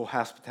biblical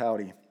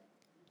hospitality.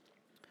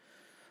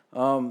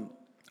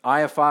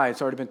 IFI,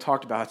 it's already been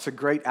talked about. It's a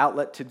great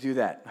outlet to do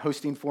that,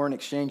 hosting foreign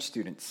exchange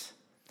students.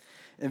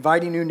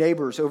 Inviting new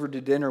neighbors over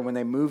to dinner when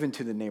they move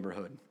into the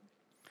neighborhood.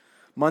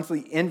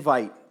 Monthly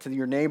invite to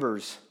your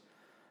neighbors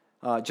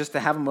just to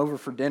have them over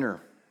for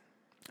dinner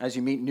as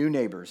you meet new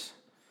neighbors.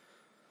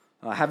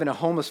 Having a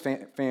homeless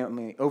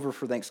family over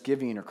for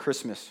Thanksgiving or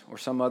Christmas or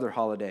some other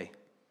holiday.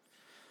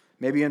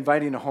 Maybe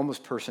inviting a homeless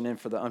person in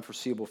for the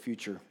unforeseeable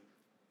future.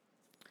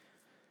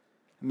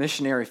 A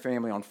missionary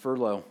family on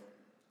furlough.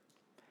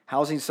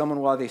 Housing someone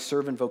while they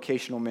serve in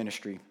vocational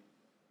ministry.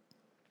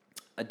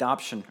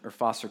 Adoption or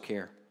foster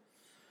care.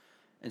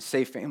 And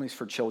Safe Families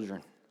for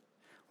children,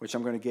 which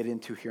I'm going to get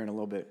into here in a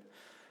little bit.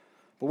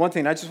 But one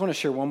thing, I just want to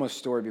share one more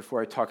story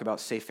before I talk about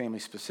Safe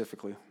Families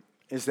specifically,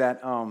 is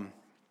that,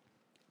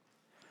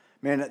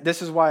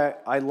 this is why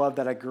I love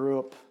that I grew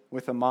up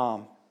with a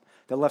mom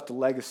that left a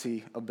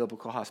legacy of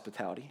biblical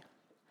hospitality.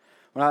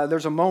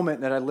 There's a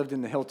moment that I lived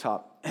in the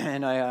Hilltop,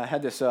 and I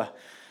had this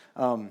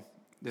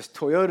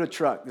Toyota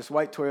truck, this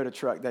white Toyota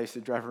truck that I used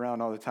to drive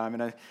around all the time.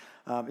 And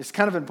it's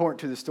kind of important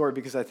to the story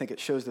because I think it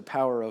shows the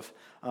power of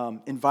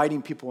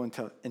inviting people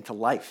into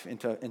life,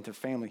 into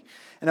family.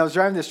 And I was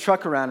driving this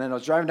truck around, and I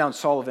was driving down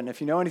Sullivan.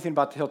 If you know anything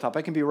about the Hilltop,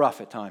 it can be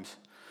rough at times.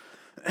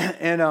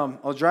 And I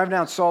was driving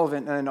down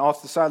Sullivan, and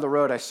off the side of the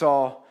road, I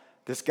saw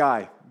this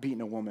guy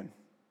beating a woman.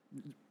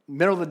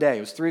 Middle of the day,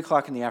 it was 3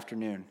 o'clock in the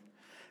afternoon.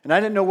 And I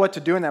didn't know what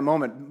to do in that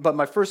moment, but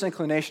my first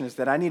inclination is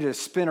that I needed to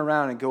spin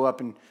around and go up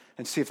and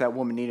see if that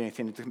woman needed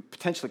anything to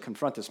potentially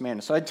confront this man.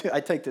 And so I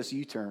take this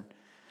U-turn.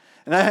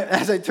 And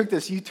as I took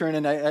this U-turn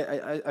and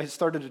I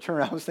started to turn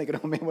around, I was thinking,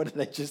 oh man, what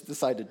did I just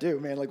decide to do?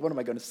 Man, like, what am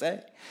I going to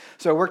say?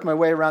 So I worked my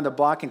way around the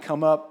block and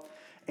come up,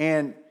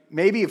 and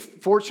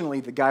fortunately,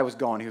 the guy was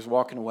gone. He was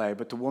walking away,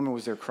 but the woman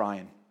was there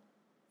crying.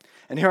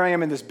 And here I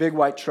am in this big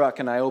white truck,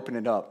 and I open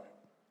it up.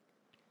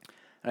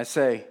 And I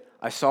say,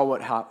 I saw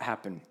what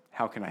happened.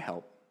 How can I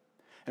help?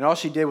 And all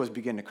she did was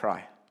begin to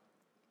cry.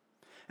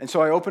 And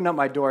so I opened up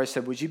my door. I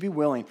said, would you be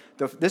willing?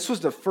 This was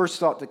the first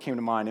thought that came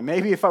to mind. And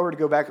maybe if I were to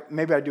go back,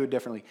 maybe I'd do it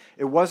differently.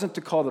 It wasn't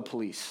to call the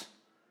police.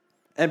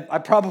 And I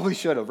probably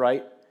should have,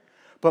 right?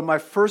 But my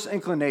first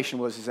inclination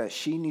was that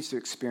she needs to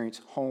experience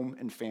home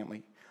and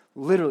family.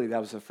 Literally, that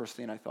was the first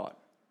thing I thought.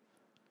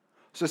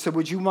 So I said,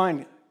 would you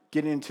mind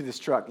getting into this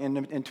truck,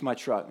 into my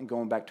truck, and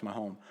going back to my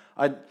home?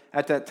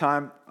 At that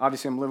time,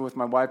 obviously I'm living with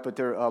my wife, but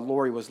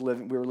Lori was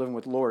living. We were living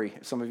with Lori.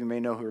 Some of you may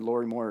know her,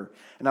 Lori Moore.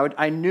 And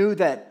I knew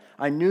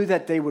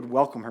that they would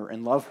welcome her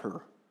and love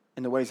her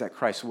in the ways that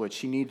Christ would.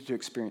 She needed to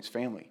experience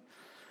family.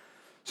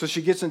 So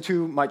she gets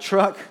into my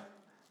truck,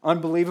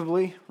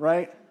 unbelievably,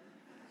 right?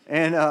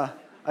 And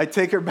I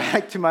take her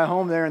back to my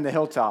home there in the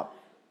Hilltop.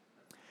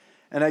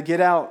 And I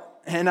get out,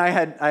 and I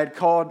had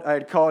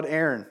called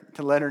Aaron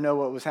to let her know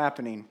what was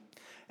happening.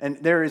 And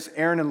there is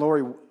Aaron and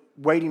Lori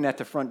waiting at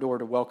the front door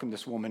to welcome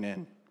this woman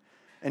in.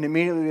 And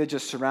immediately they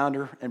just surround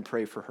her and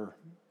pray for her.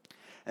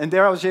 And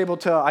there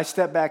I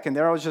stepped back, and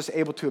there I was just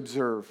able to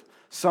observe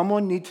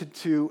someone needed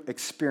to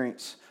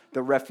experience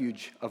the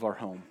refuge of our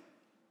home.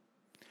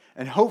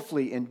 And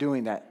hopefully in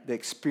doing that, they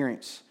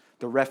experience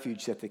the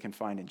refuge that they can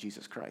find in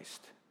Jesus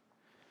Christ.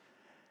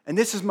 And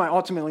this is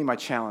ultimately my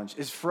challenge,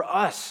 is for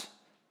us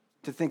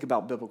to think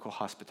about biblical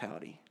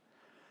hospitality.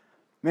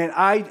 Man,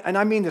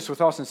 I mean this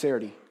with all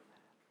sincerity.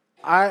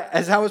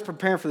 As I was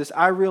preparing for this,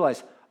 I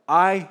realized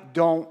I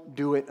don't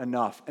do it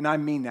enough, and I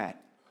mean that.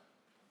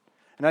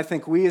 And I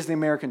think we as the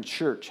American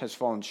church has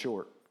fallen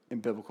short in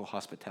biblical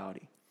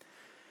hospitality.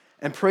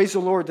 And praise the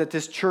Lord that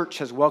this church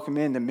has welcomed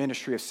in the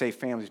ministry of Safe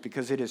Families,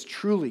 because it is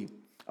truly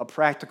a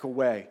practical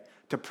way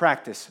to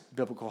practice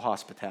biblical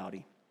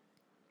hospitality.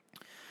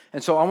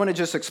 And so I want to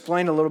just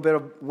explain a little bit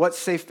of what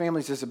Safe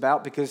Families is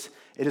about, because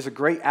it is a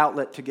great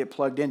outlet to get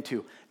plugged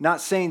into. Not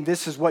saying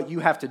this is what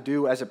you have to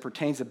do as it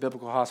pertains to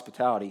biblical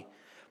hospitality,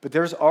 but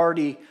there's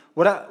already,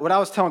 what I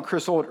was telling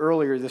Chris Old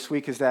earlier this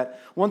week is that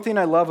one thing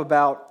I love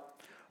about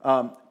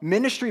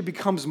ministry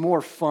becomes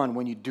more fun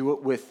when you do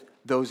it with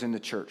those in the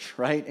church,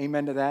 right?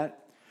 Amen to that?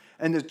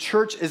 And the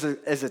church is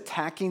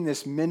attacking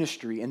this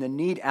ministry and the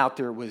need out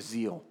there with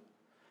zeal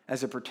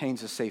as it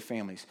pertains to Safe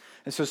Families.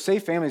 And so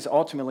Safe Families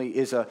ultimately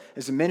is a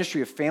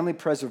ministry of family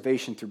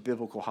preservation through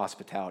biblical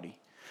hospitality.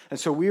 And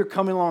so we are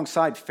coming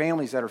alongside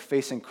families that are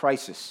facing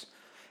crisis.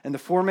 And the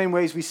four main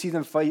ways we see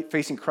them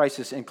facing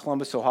crisis in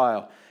Columbus,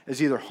 Ohio,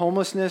 is either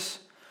homelessness,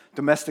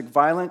 domestic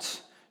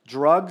violence,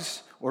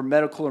 drugs, or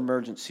medical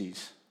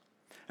emergencies.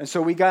 And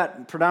so we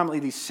got predominantly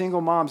these single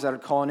moms that are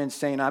calling in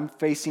saying, I'm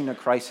facing a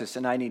crisis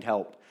and I need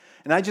help.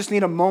 And I just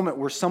need a moment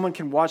where someone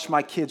can watch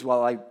my kids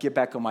while I get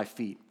back on my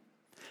feet.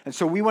 And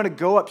so we want to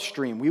go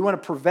upstream. We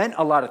want to prevent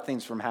a lot of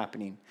things from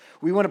happening.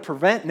 We want to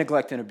prevent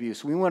neglect and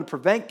abuse. We want to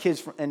prevent kids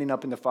from ending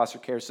up in the foster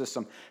care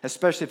system,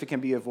 especially if it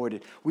can be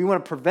avoided. We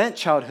want to prevent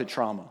childhood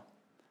trauma.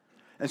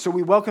 And so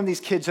we welcome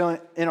these kids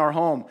in our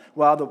home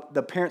while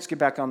the parents get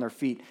back on their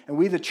feet. And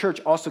we, the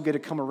church, also get to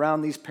come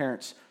around these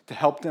parents to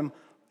help them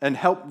and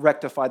help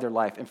rectify their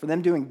life and for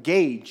them to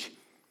engage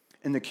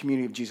in the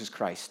community of Jesus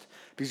Christ.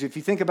 Because if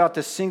you think about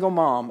this single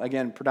mom,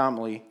 again,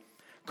 predominantly,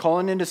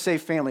 calling into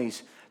Safe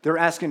Families, they're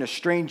asking a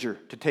stranger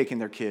to take in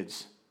their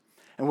kids.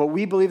 And what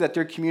we believe that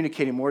they're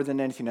communicating more than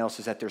anything else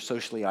is that they're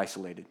socially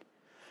isolated.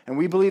 And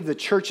we believe the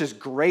church's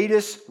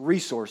greatest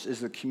resource is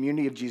the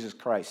community of Jesus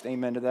Christ.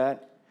 Amen to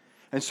that?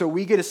 And so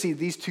we get to see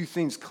these two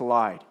things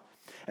collide.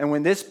 And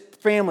when this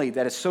family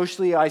that is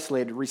socially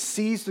isolated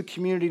receives the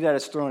community that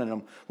is thrown at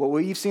them, what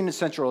we've seen in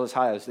Central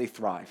Ohio is they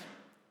thrive.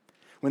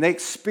 When they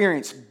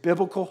experience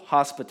biblical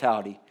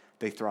hospitality,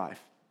 they thrive.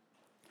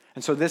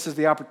 And so this is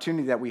the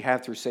opportunity that we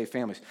have through Safe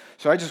Families.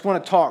 So I just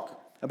want to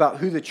talk about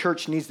who the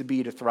church needs to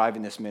be to thrive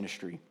in this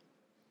ministry.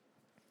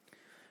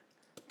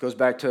 It goes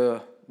back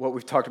to what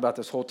we've talked about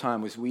this whole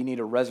time, is we need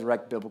to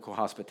resurrect biblical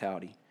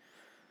hospitality.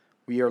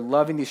 We are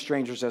loving these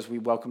strangers as we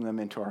welcome them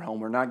into our home.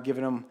 We're not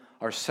giving them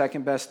our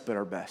second best, but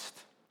our best.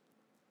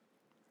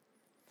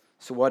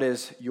 So what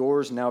is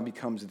yours now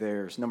becomes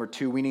theirs. Number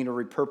 2, we need to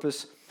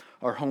repurpose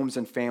our homes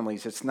and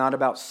families. It's not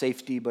about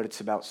safety, but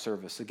it's about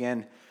service.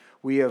 Again,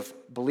 we have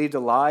believed a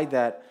lie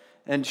that,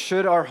 and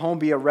should our home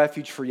be a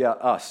refuge for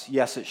us?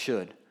 Yes, it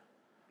should.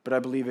 But I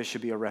believe it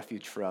should be a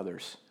refuge for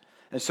others.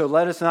 And so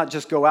let us not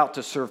just go out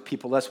to serve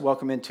people. Let's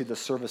welcome into the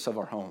service of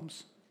our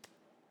homes.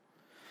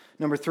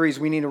 Number 3 is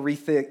we need to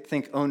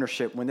rethink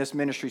ownership. When this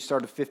ministry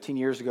started 15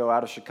 years ago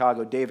out of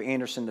Chicago, Dave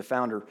Anderson, the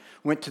founder,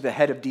 went to the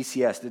head of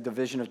DCS, the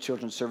Division of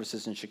Children's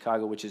Services in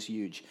Chicago, which is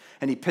huge.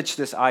 And he pitched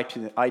this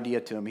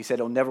idea to him. He said,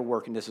 it'll never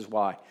work, and this is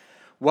why.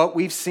 What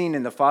we've seen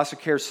in the foster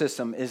care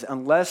system is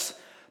unless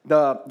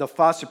the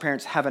foster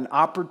parents have an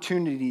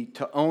opportunity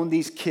to own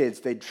these kids,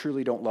 they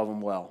truly don't love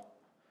them well.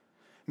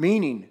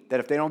 Meaning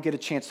that if they don't get a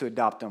chance to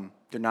adopt them,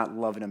 they're not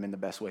loving them in the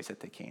best ways that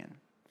they can.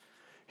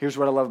 Here's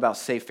what I love about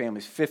Safe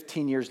Families.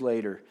 15 years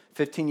later,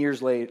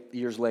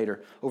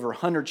 over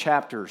 100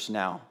 chapters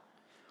now,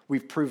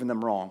 we've proven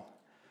them wrong.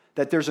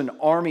 That there's an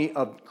army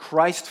of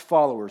Christ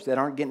followers that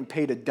aren't getting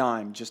paid a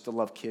dime just to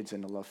love kids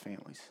and to love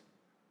families.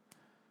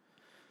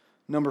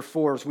 Number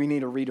 4 is we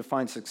need to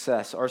redefine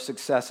success. Our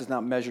success is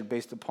not measured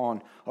based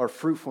upon our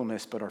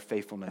fruitfulness, but our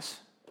faithfulness.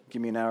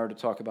 Give me an hour to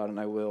talk about it, and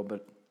I will,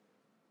 but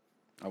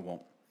I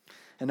won't.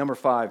 And number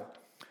 5,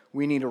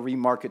 we need to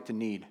remarket the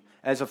need.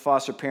 As a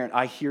foster parent,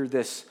 I hear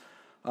this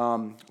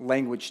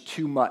language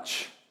too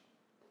much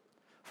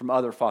from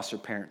other foster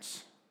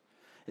parents,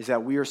 is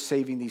that we are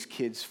saving these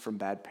kids from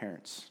bad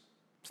parents.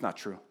 It's not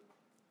true.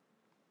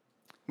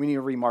 We need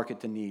to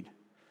remarket the need.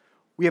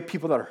 We have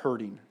people that are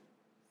hurting,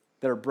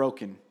 that are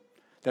broken,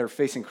 that are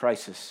facing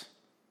crisis.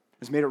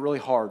 It's made it really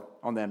hard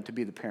on them to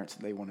be the parents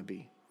that they want to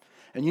be.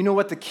 And you know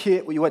what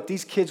what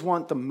these kids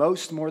want the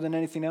most, more than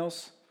anything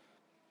else,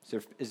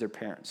 is their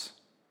parents.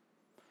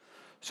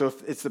 So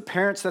if it's the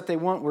parents that they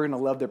want, we're going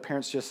to love their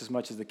parents just as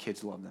much as the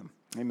kids love them.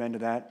 Amen to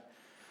that.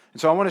 And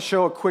so I want to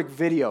show a quick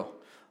video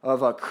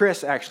of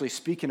Chris actually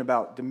speaking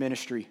about the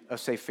ministry of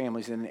Safe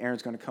Families, and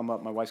Aaron's going to come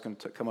up. My wife's going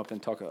to come up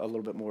and talk a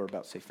little bit more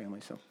about Safe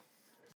Families. So.